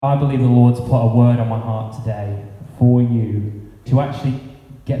I believe the Lord's put a word on my heart today for you to actually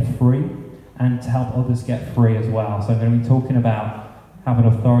get free and to help others get free as well. So I'm going to be talking about having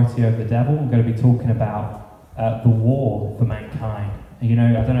authority over the devil. I'm going to be talking about the war for mankind. And, you know,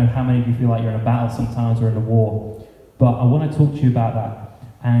 I don't know how many of you feel like you're in a battle sometimes or in a war, but I want to talk to you about that.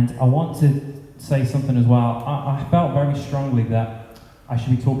 And I want to say something as well. I felt very strongly that I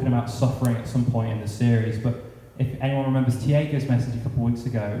should be talking about suffering at some point in the series, but if anyone remembers Tiego's message a couple of weeks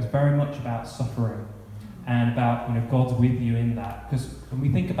ago, it was very much about suffering and about, you know, God's with you in that. Because when we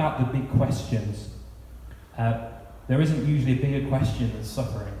think about the big questions, there isn't usually a bigger question than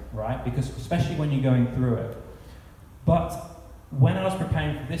suffering, right? Because especially when you're going through it. But when I was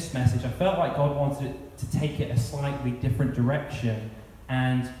preparing for this message, I felt like God wanted it to take it a slightly different direction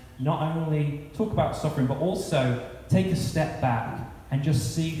and not only talk about suffering, but also take a step back and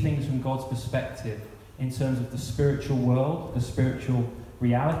just see things from God's perspective in terms of the spiritual world, the spiritual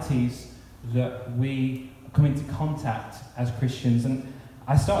realities that we come into contact as Christians. And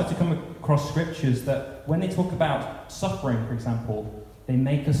I started to come across scriptures that when they talk about suffering, for example, they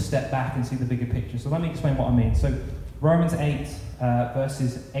make us step back and see the bigger picture. So let me explain what I mean. So Romans 8,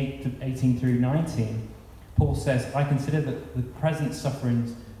 verses 18 through 19, Paul says, "I consider that the present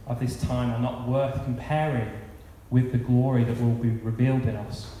sufferings of this time are not worth comparing with the glory that will be revealed in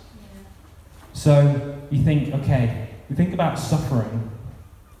us." So you think, okay, we think about suffering.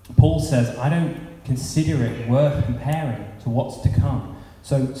 Paul says, I don't consider it worth comparing to what's to come.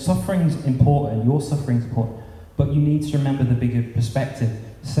 So suffering's important, your suffering's important, but you need to remember the bigger perspective.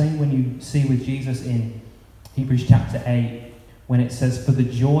 Same when you see with Jesus in Hebrews chapter 8, when it says, for the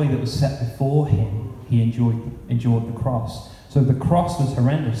joy that was set before him, he endured the cross. So the cross was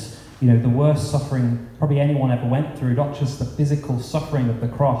horrendous. You know, the worst suffering probably anyone ever went through, not just the physical suffering of the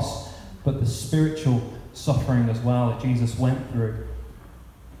cross, but the spiritual suffering as well that Jesus went through.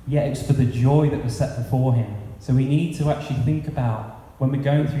 Yet it's for the joy that was set before him. So we need to actually think about, when we're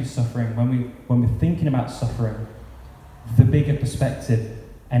going through suffering, when we're thinking about suffering, the bigger perspective.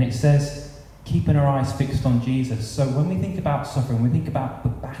 And it says, keeping our eyes fixed on Jesus. So when we think about suffering, we think about the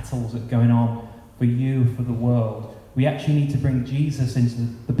battles that are going on for you, for the world. We actually need to bring Jesus into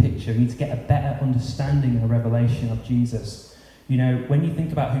the picture. We need to get a better understanding and a revelation of Jesus. You know, when you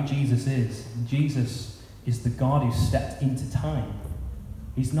think about who Jesus is the God who stepped into time.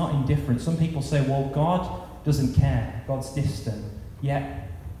 He's not indifferent. Some people say, well, God doesn't care. God's distant. Yet,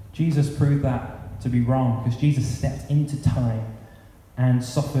 Jesus proved that to be wrong, because Jesus stepped into time and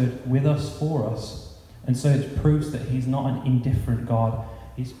suffered with us, for us. And so it proves that he's not an indifferent God.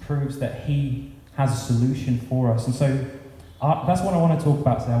 It proves that he has a solution for us. And so that's what I want to talk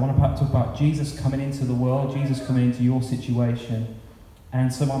about today. I want to talk about Jesus coming into the world, Jesus coming into your situation.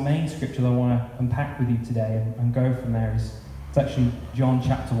 And so my main scripture that I want to unpack with you today and go from there is, it's actually John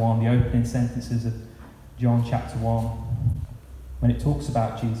chapter 1, the opening sentences of John chapter 1, when it talks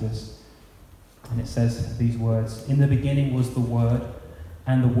about Jesus. And it says these words, "In the beginning was the Word,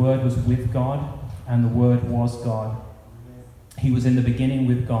 and the Word was with God, and the Word was God. He was in the beginning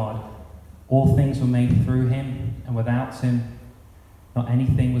with God. All things were made through him, and without him, not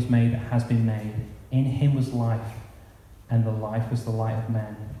anything was made that has been made. In him was life, and the life was the light of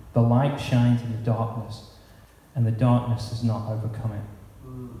men. The light shines in the darkness, and the darkness has not overcome it."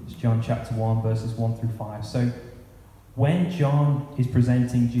 It's John chapter 1, verses 1 through 5. So when John is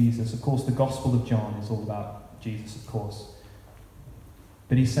presenting Jesus, of course, the Gospel of John is all about Jesus, of course.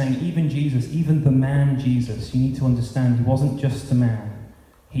 But he's saying, even Jesus, even the man Jesus, you need to understand he wasn't just a man.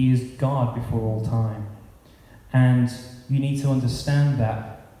 He is God before all time. And you need to understand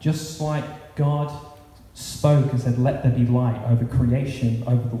that just like God spoke and said, let there be light over creation,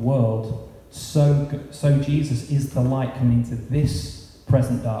 over the world, so Jesus is the light coming into this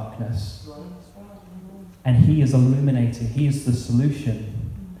present darkness. And he is illuminating, he is the solution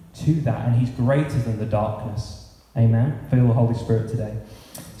to that, and he's greater than the darkness. Amen? Feel the Holy Spirit today.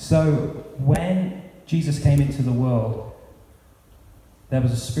 So when Jesus came into the world, there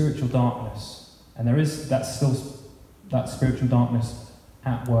was a spiritual darkness, and that's still that spiritual darkness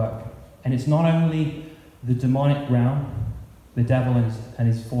at work. And it's not only the demonic realm, the devil and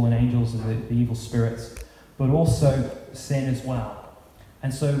his fallen angels and the evil spirits, but also sin as well.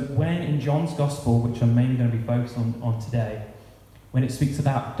 And so when in John's Gospel, which I'm mainly going to be focused on today, when it speaks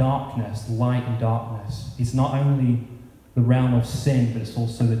about darkness, light and darkness, it's not only the realm of sin, but it's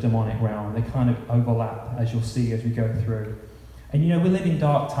also the demonic realm. They kind of overlap, as you'll see as we go through. And, you know, we live in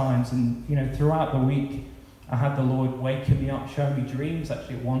dark times, and, you know, throughout the week, I had the Lord waking me up, showing me dreams,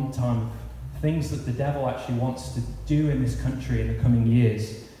 actually, at one time, things that the devil actually wants to do in this country in the coming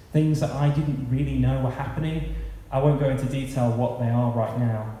years, things that I didn't really know were happening, I won't go into detail what they are right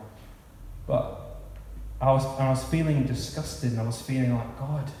now, but I was feeling disgusted, and I was feeling like,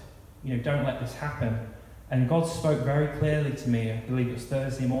 God, don't let this happen. And God spoke very clearly to me, I believe it was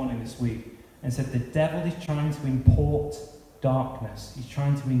Thursday morning this week, and said the devil is trying to import darkness. He's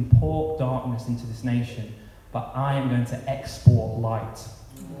trying to import darkness into this nation, but I am going to export light.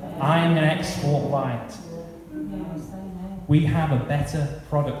 I am going to export light. We have a better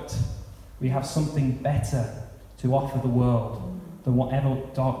product. We have something better to offer the world than whatever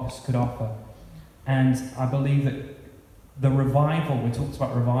darkness could offer. And I believe that the revival, we talked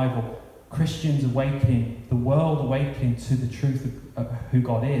about revival, Christians awakening, the world awakening to the truth of who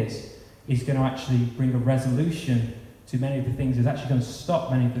God is going to actually bring a resolution to many of the things. It's actually going to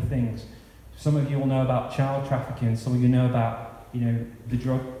stop many of the things. Some of you will know about child trafficking, some of you know about, the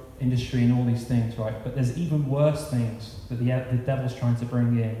drug industry and all these things, right? But there's even worse things that the devil's trying to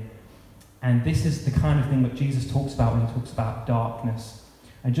bring in. And this is the kind of thing that Jesus talks about when he talks about darkness.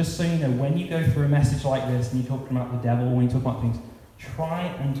 And just so you know, when you go through a message like this and you're talking about the devil, when you talk about things, try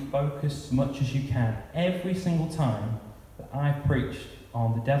and focus as much as you can. Every single time that I've preached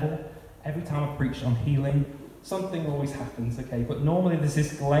on the devil, every time I've preached on healing, something always happens, okay? But normally there's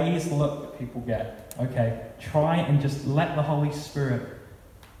this glazed look that people get, okay? Try and just let the Holy Spirit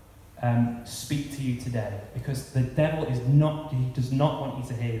speak to you today, because the devil he does not want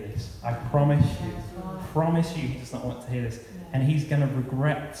you to hear this. I promise you, he does not want to hear this. And he's going to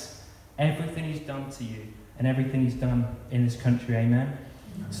regret everything he's done to you and everything he's done in this country, amen?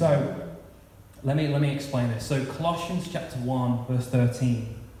 So, let me explain this. So, Colossians chapter 1, verse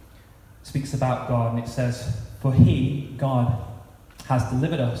 13, speaks about God, and it says, "For he, God, has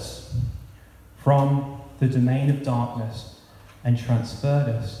delivered us from the domain of darkness and transferred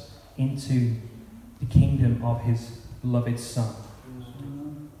us into the kingdom of his beloved Son."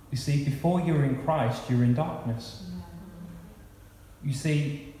 You see, before you were in Christ, you were in darkness. You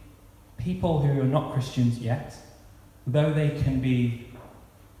see, people who are not Christians yet, though they can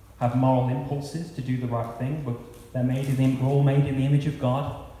have moral impulses to do the right thing, but we're all made in the image of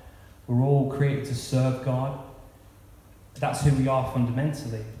God. We're all created to serve God. That's who we are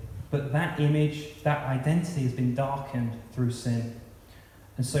fundamentally. But that image, that identity has been darkened through sin.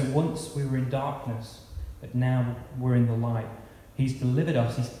 And so once we were in darkness, but now we're in the light. He's delivered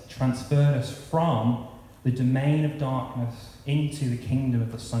us, he's transferred us from the domain of darkness into the kingdom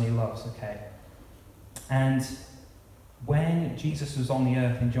of the Son he loves, okay? And when Jesus was on the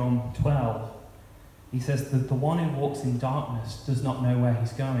earth in John 12, he says that the one who walks in darkness does not know where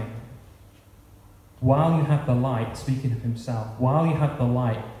he's going. While you have the light, speaking of himself, while you have the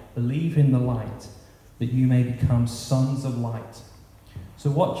light, believe in the light, that you may become sons of light. So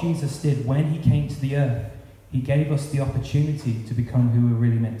what Jesus did when he came to the earth, he gave us the opportunity to become who we were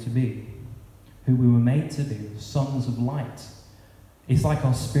really meant to be, who we were made to be, sons of light. It's like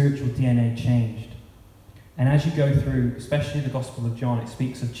our spiritual DNA changed. And as you go through, especially the Gospel of John, it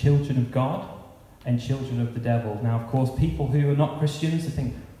speaks of children of God and children of the devil. Now, of course, people who are not Christians, they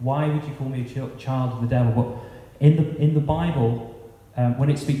think, why would you call me a child of the devil? But in the Bible, when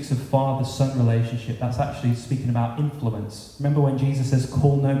it speaks of father-son relationship, that's actually speaking about influence. Remember when Jesus says,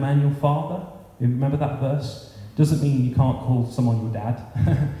 call no man your father? You remember that verse? Doesn't mean you can't call someone your dad.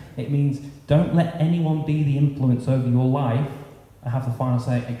 It means don't let anyone be the influence over your life and have the final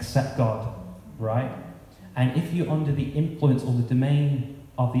say except God, right? And if you're under the influence or the domain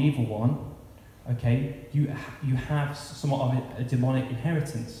of the evil one, okay, you have somewhat of a demonic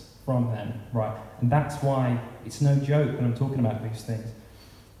inheritance from them, right? And that's why it's no joke when I'm talking about these things.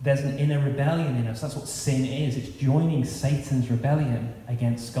 There's an inner rebellion in us. That's what sin is. It's joining Satan's rebellion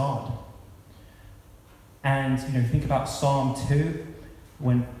against God. And think about Psalm 2,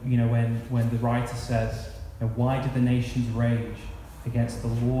 when the writer says, why do the nations rage against the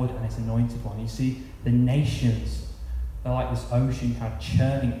Lord and his anointed one? You see, the nations, they're like this ocean kind of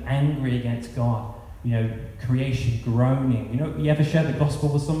churning, angry against God. Creation groaning. You ever share the gospel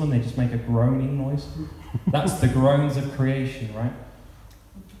with someone, they just make a groaning noise? That's the groans of creation, right?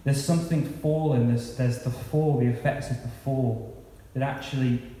 There's something fallen, there's the fall, the effects of the fall, that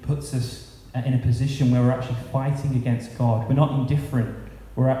actually puts us in a position where we're actually fighting against God. We're not indifferent,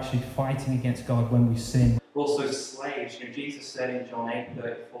 we're actually fighting against God when we sin. We're also slaves. Jesus said in John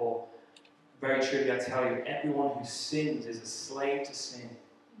 8:34, very truly I tell you, everyone who sins is a slave to sin.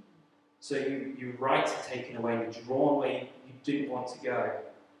 So your rights are taken away, you're drawn where you didn't want to go.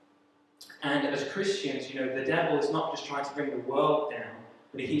 And as Christians, the devil is not just trying to bring the world down,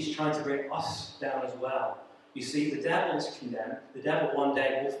 but he's trying to bring us down as well. You see, the devil is condemned. The devil one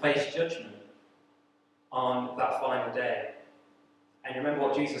day will face judgment on that final day. And remember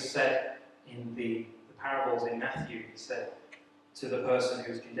what Jesus said in the parables in Matthew, he said to the person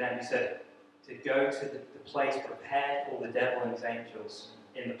who was condemned, he said to go to the place prepared for the devil and his angels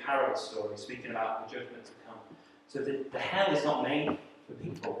in the parable story, speaking about the judgment to come. So the hell is not made for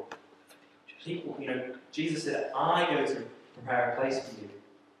people. People, Jesus said, I go to prepare a place for you.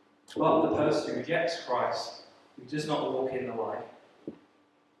 But the person who rejects Christ, who does not walk in the light,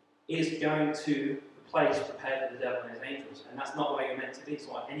 is going to the place prepared for the devil and his angels. And that's not where you're meant to be. It's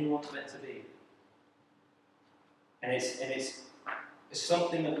not where anyone's meant to be. And it's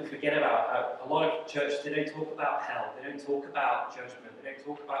something that we forget about. A lot of churches, they don't talk about hell. They don't talk about judgment. They don't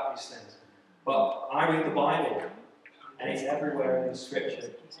talk about these things. But I read the Bible, and it's everywhere in the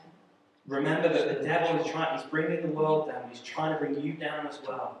Scripture. Remember that the devil he's bringing the world down. He's trying to bring you down as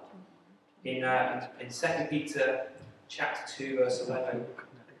well. In 2 Peter chapter 2, verse 11,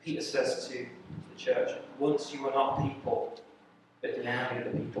 Peter says to the church, once you were not people, but now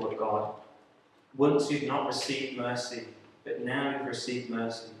you're the people of God. Once you've not received mercy, but now you've received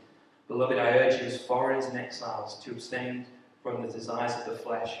mercy. Beloved, I urge you as foreigners and exiles to abstain from the desires of the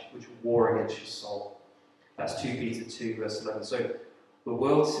flesh, which war against your soul. That's 2 Peter 2, verse 11. So the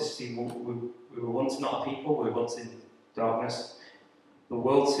world system, we were once not a people, we were once in darkness. The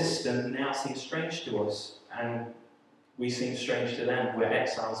world system now seems strange to us, and we seem strange to them. We're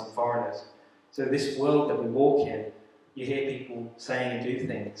exiles and foreigners. So this world that we walk in, you hear people saying and do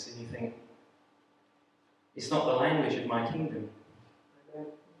things, and you think, it's not the language of my kingdom.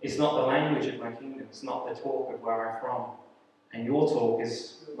 It's not the language of my kingdom. It's not the talk of where I'm from. And your talk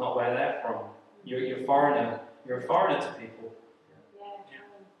is not where they're from. You're a foreigner. You're a foreigner to people.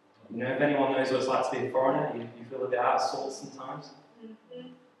 If anyone knows what it's like to be a foreigner, you feel a bit out of sorts sometimes.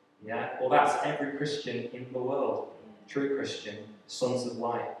 Yeah, well, that's every Christian in the world. True Christian, sons of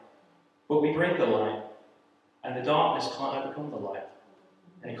light. But we bring the light, and the darkness can't overcome the light,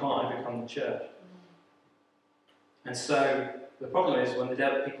 and it can't overcome the church. And so the problem is when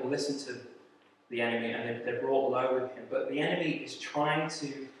people listen to the enemy and they're brought low with him, but the enemy is trying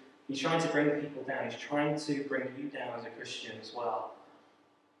to bring people down. He's trying to bring you down as a Christian as well.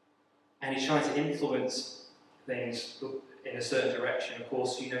 And he's trying to influence things in a certain direction. Of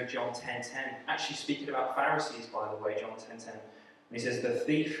course, John 10:10. Actually speaking about Pharisees, by the way, John 10:10. He says, the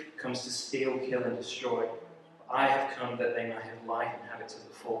thief comes to steal, kill, and destroy. I have come that they may have life and have it to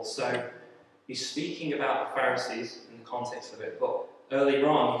the full. So he's speaking about the Pharisees in the context of it, but earlier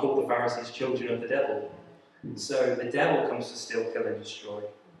on he called the Pharisees children of the devil. So the devil comes to steal, kill, and destroy.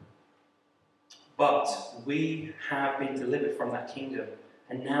 But we have been delivered from that kingdom,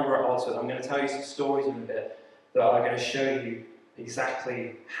 and now we're at odds with it. I'm going to tell you some stories in a bit that are going to show you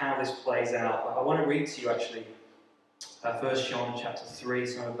exactly how this plays out. But I want to read to you actually 1 John chapter 3,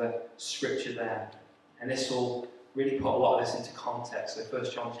 some of the scripture there. And this will really put a lot of this into context. So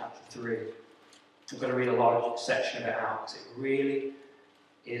 1 John chapter 3. I'm going to read a large section of it out because it really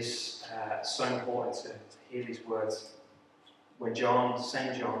is so important to hear these words. When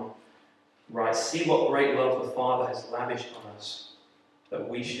St. John writes, see what great love the Father has lavished on us, that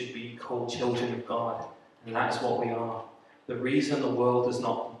we should be called children of God. And that is what we are. The reason the world does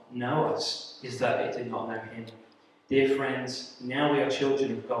not know us is that it did not know him. Dear friends, now we are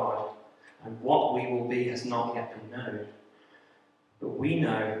children of God, and what we will be has not yet been known. But we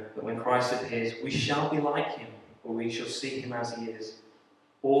know that when Christ appears, we shall be like him, for we shall see him as he is.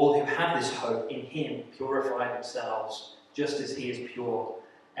 All who have this hope in him purify themselves, just as he is pure.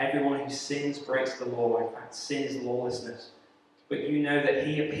 Everyone who sins breaks the law. In fact, sin is lawlessness. But you know that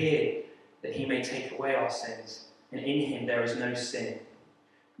he appeared, that he may take away our sins, and in him there is no sin.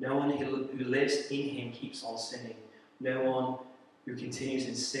 No one who lives in him keeps on sinning. No one who continues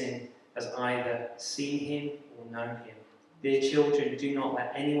in sin has either seen him or known him. Dear children, do not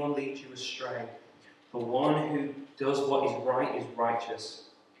let anyone lead you astray. The one who does what is right is righteous,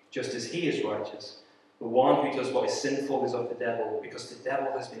 just as he is righteous. The one who does what is sinful is of the devil, because the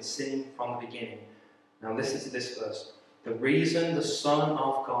devil has been sinning from the beginning. Now listen to this verse. The reason the Son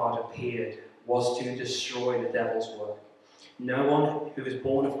of God appeared was to destroy the devil's work. No one who is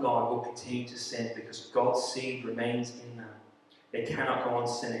born of God will continue to sin, because God's seed remains in them. They cannot go on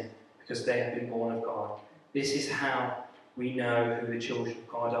sinning, because they have been born of God. This is how we know who the children of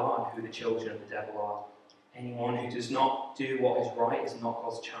God are and who the children of the devil are. Anyone who does not do what is right is not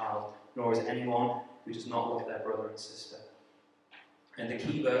God's child, nor is anyone who does not love their brother and sister. And the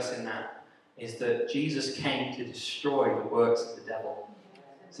key verse in that is that Jesus came to destroy the works of the devil.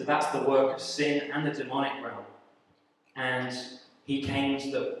 So that's the work of sin and the demonic realm. And he came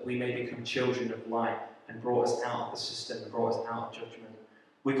so that we may become children of light and brought us out of the system and brought us out of judgment.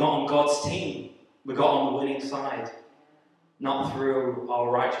 We got on God's team. We got on the winning side. Not through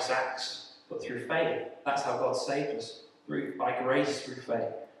our righteous acts, but through faith. That's how God saved us, by grace through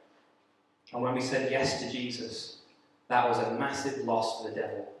faith. And when we said yes to Jesus, that was a massive loss for the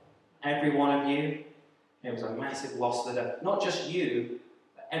devil. Every one of you, it was a massive loss for the devil. Not just you,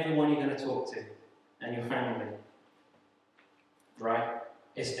 but everyone you're going to talk to and your family. Right?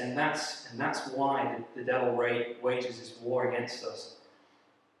 And that's why the devil wages this war against us.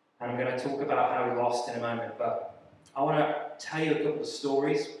 And I'm going to talk about how we lost in a moment. But I want to tell you a couple of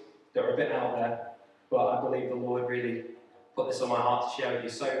stories that are a bit out there, but I believe the Lord really put this on my heart to share with you.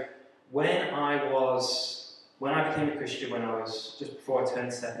 So when I became a Christian, when I was just before I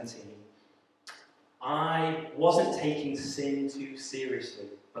turned 17, I wasn't taking sin too seriously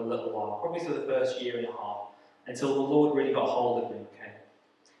for a little while, probably for the first year and a half, until the Lord really got hold of me, okay?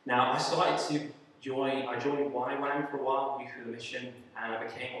 Now, I started to joined YWAM for a while, Youth for the Mission, and I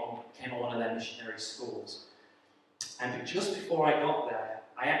became on one of their missionary schools. And just before I got there,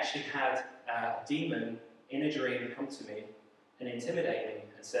 I actually had a demon in a dream come to me and intimidate me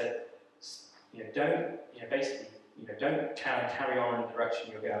and said, don't carry on in the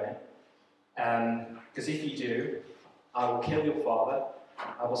direction you're going. Because if you do, I will kill your father,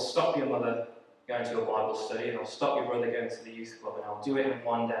 I will stop your mother going to a Bible study, and I'll stop your brother going to the youth club, and I'll do it in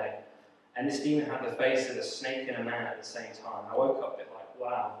one day. And this demon had the face of a snake and a man at the same time. I woke up a bit like,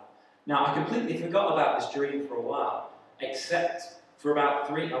 wow. Now, I completely forgot about this dream for a while, except for I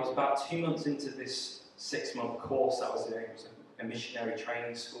was about 2 months into this 6-month course that I was doing. It was a missionary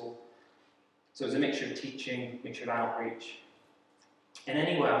training school. So it was a mixture of teaching, mixture of outreach. And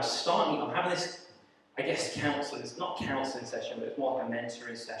anyway, I'm having this, I guess, counselling. It's not a counselling session, but it's more like a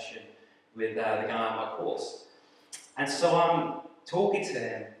mentoring session with the guy on my course. And so I'm talking to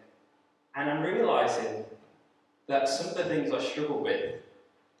him, and I'm realising that some of the things I struggled with,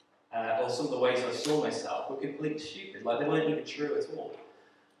 or some of the ways I saw myself, were completely stupid. Like, they weren't even true at all.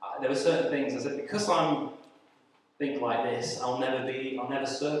 There were certain things I said, because I'm think like this, I'll never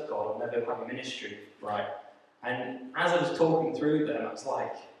serve God, I'll never have a ministry, right? And as I was talking through them, I was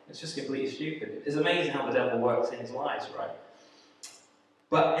like, it's just completely stupid. It's amazing how the devil works in his lives, right?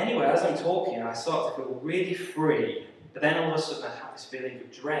 But anyway, as I'm talking, I start to feel really free, but then all of a sudden I have this feeling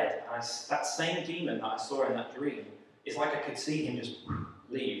of dread, and that same demon that I saw in that dream, it's like I could see him just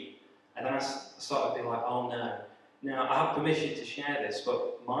leave. And then I started to be like, oh no. Now, I have permission to share this,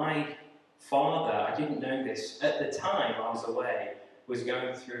 but my father, I didn't know this, at the time I was away, was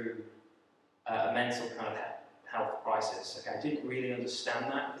going through a mental kind of health crisis. Okay, I didn't really understand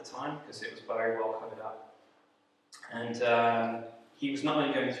that at the time, because it was very well covered up. And he was not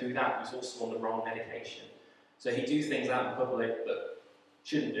only going through that, he was also on the wrong medication. So he'd do things out in public that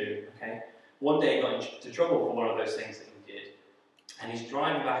shouldn't do, okay? One day he got into trouble for one of those things that he did, and he's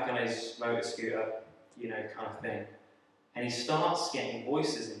driving back on his motor scooter, kind of thing, and he starts getting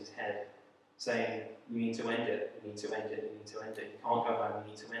voices in his head saying, you need to end it, you need to end it, you need to end it, you can't go home,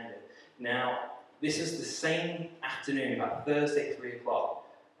 you need to end it. Now, this is the same afternoon, about Thursday, 3 o'clock,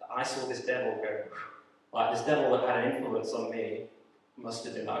 that I saw this devil go, like this devil that had an influence on me, must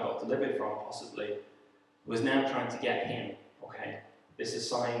have been that I got delivered from, possibly, was now trying to get him, okay? This is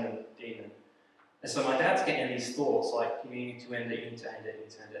Simon, the demon. And so my dad's getting these thoughts like, you need to end it, you need to end it, you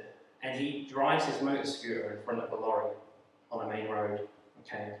need to end it. And he drives his motor scooter in front of a lorry on a main road,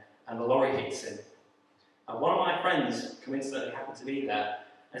 okay? And the lorry hits him. And one of my friends coincidentally happened to be there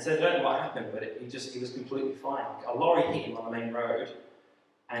and said, I don't know what happened, but he was completely fine. A lorry hit him on the main road,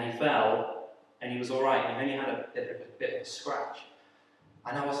 and he fell, and he was all right. He only had a bit of a scratch.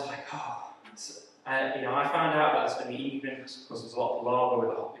 And I was like, oh. I found out about this in the evening, because there's a lot of lava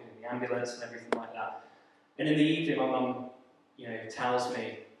with the ambulance and everything like that. And in the evening, my mum, tells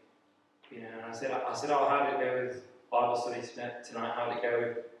me, and I said, oh, how did it go with Bible study tonight? How did it go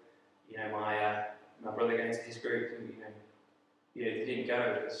with, my brother going to his group? And, he didn't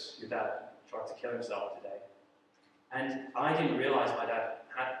go because your dad tried to kill himself today. And I didn't realise my dad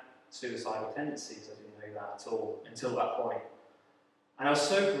had suicidal tendencies. I didn't know that at all until that point. And I was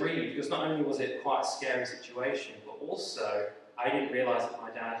so grieved because not only was it quite a scary situation, but also I didn't realise that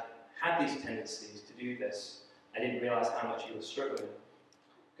my dad had these tendencies to do this. I didn't realise how much he was struggling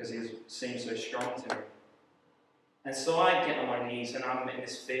because he seemed so strong to me. And so I get on my knees and I'm in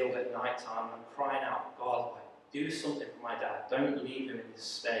this field at night time and I'm crying out, God, do something for my dad. Don't leave him in this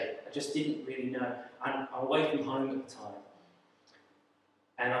state. I just didn't really know. I'm away from home at the time.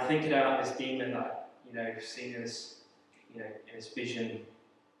 And I'm thinking about this demon that, I've seen in this, in this vision.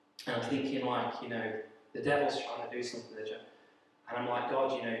 And I'm thinking like, the devil's trying to do something. And I'm like,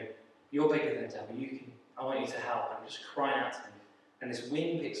 God, you're bigger than the devil. I want you to help. I'm just crying out to him. And this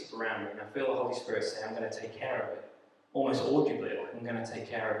wind picks up around me and I feel the Holy Spirit say, I'm going to take care of it. Almost audibly, like I'm going to take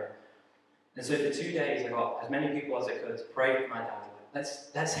care of it. And so for 2 days, I got as many people as I could to pray for my dad. Like,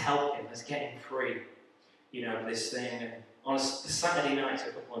 let's help him. Let's get him free, of this thing. And on a Saturday night, so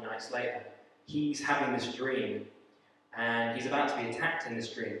a couple of nights later, he's having this dream, and he's about to be attacked in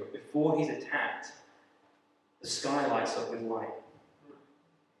this dream. But before he's attacked, the sky lights up with light,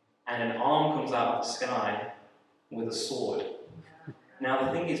 and an arm comes out of the sky with a sword. Now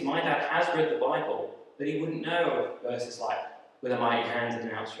the thing is, my dad has read the Bible, but he wouldn't know of verses like, with a mighty hand and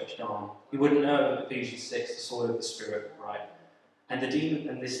an outstretched arm. He wouldn't know of Ephesians 6, the sword of the Spirit, right? And the demon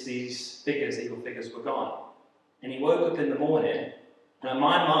and these figures, evil figures, were gone. And he woke up in the morning. Now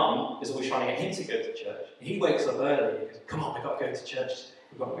my mum is always trying to get him to go to church. He wakes up early. He goes, "Come on, we've got to go to church.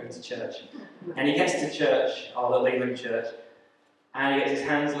 We've got to go to church." And he gets to church, our little England church, and he gets his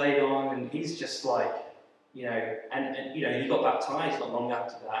hands laid on, and he's just like, he got baptized not long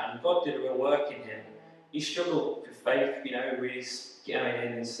after that, and God did a real work in him. He struggled with faith, really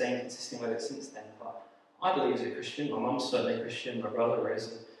getting in and staying consistent with it since then. But I believe he's a Christian. My mum's certainly a Christian. My brother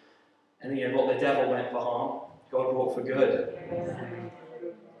is. And what the devil meant for harm, God brought for good.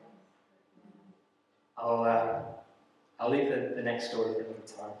 I'll leave the next story for another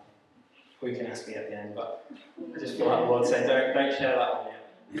time. Or you can ask me at the end, but I just feel like the Lord saying, don't share that one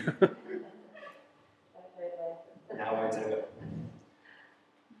yet. No, I won't do it.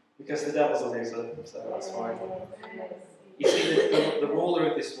 Because the devil's a loser, so that's fine. You see, the ruler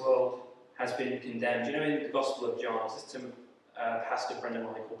of this world has been condemned. In the Gospel of John, I was listening to a pastor friend of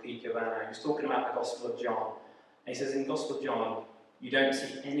mine called Pete Giovanna, who's talking about the Gospel of John. And he says, in the Gospel of John, you don't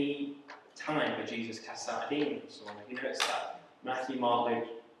see any time where Jesus casts out a demon. So you notice that Matthew, Mark,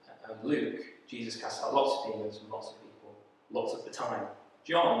 Luke, Jesus casts out lots of demons from lots of people, lots of the time.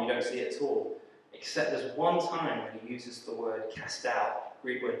 John, you don't see it at all. Except there's one time when he uses the word cast out,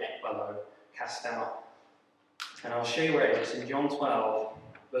 Greek word ekbalo, cast out. And I'll show you where it is. It's in John 12,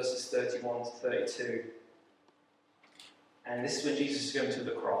 verses 31 to 32. And this is when Jesus is going to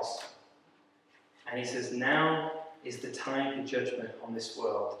the cross. And he says, "Now is the time for judgment on this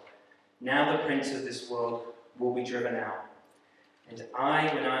world. Now the prince of this world will be driven out. And I,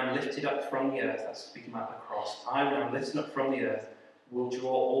 when I am lifted up from the earth," that's speaking about the cross, "I, when I am lifted up from the earth, will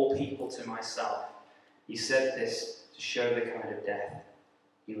draw all people to myself." He said this to show the kind of death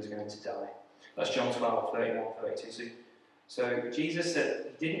he was going to die. That's John 12, 31, 32. So Jesus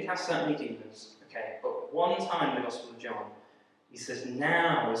said he didn't cast out any demons, okay, but one time in the Gospel of John, he says,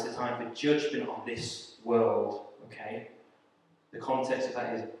 now is the time for judgment on this world, okay? The context of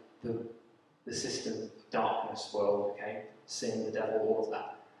that is the system of darkness world, okay? Sin, the devil, all of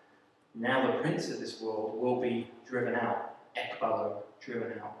that. Now the prince of this world will be driven out, ekbalo,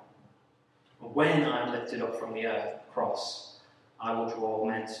 driven out. When I am lifted up from the earth, cross, I will draw all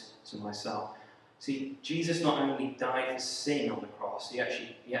men to myself. See, Jesus not only died for sin on the cross, he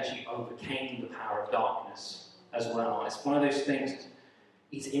actually overcame the power of darkness as well. It's one of those things,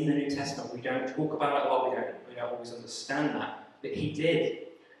 it's in the New Testament. We don't talk about it a lot, we don't always understand that, but he did.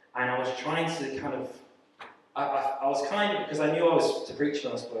 And I was trying to kind of, because I knew I was to preach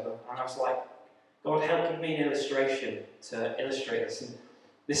on this word, and I was like, God, help give me an illustration to illustrate this. And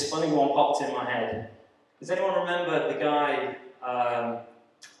this funny one popped in my head. Does anyone remember the guy,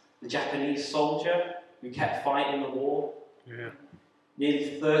 the Japanese soldier who kept fighting the war? Yeah.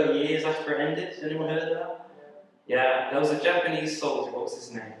 Nearly 30 years after it ended. Has anyone heard of that? Yeah, there was a Japanese soldier, what was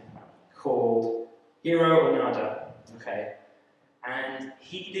his name? Called Hiro Onada. Okay. And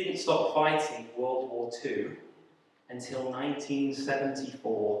he didn't stop fighting World War II until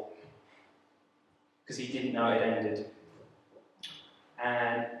 1974. Because he didn't know it ended.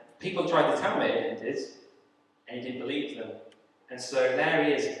 And people tried to tell him it ended, and he didn't believe them. And so there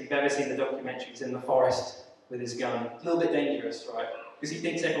he is. If you've ever seen the documentary, he's in the forest with his gun. A little bit dangerous, right? Because he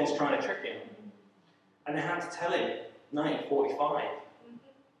thinks everyone's trying to trick him. And they had to tell him, 1945,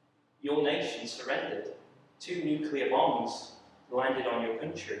 your nation surrendered. 2 nuclear bombs landed on your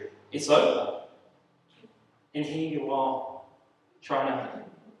country. It's over. And here you are, trying to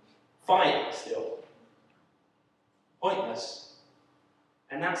fight still. Pointless.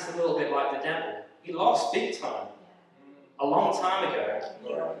 And that's a little bit like the devil. He lost big time. A long time ago.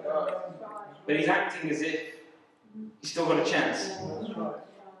 But he's acting as if he's still got a chance.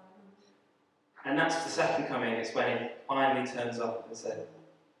 And that's the second coming. It's when he finally turns up and says,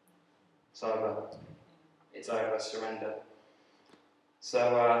 it's over. It's over. Surrender. So,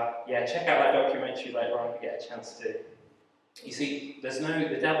 check out that documentary later on if you get a chance to. You see, the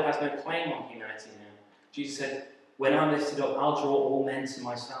devil has no claim on humanity now. Jesus said, when I'm lifted up, I'll draw all men to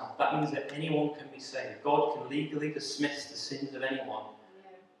myself. That means that anyone can be saved. God can legally dismiss the sins of anyone.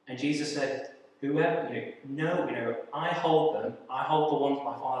 And Jesus said, whoever, I hold them. I hold the ones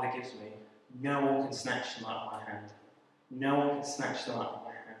my Father gives me. no one can snatch them out of my hand. No one can snatch them out of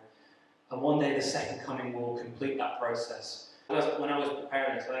my hand. And one day the second coming will complete that process. When I was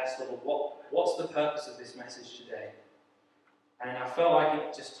preparing this, I asked the Lord, what's the purpose of this message today? And I felt like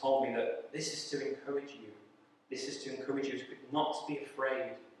it just told me that this is to encourage you. This is to encourage you not to be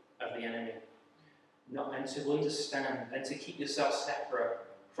afraid of the enemy. And to understand and to keep yourself separate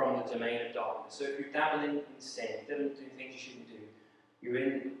from the domain of darkness. So if you're dabbling in sin, doing things you shouldn't do,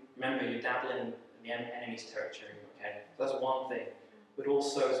 remember you're dabbling in the enemy's territory, okay? That's one thing. But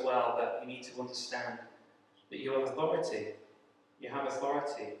also as well that you need to understand that you have authority. You have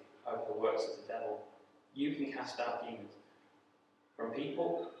authority over the works of the devil. You can cast out demons from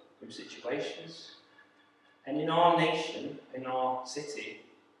people, from situations. And in our nation, in our city,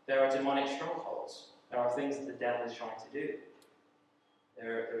 there are demonic strongholds. There are things that the devil is trying to do.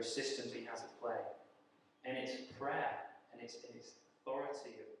 There are systems he has at play. And it's prayer and it's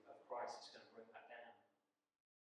authority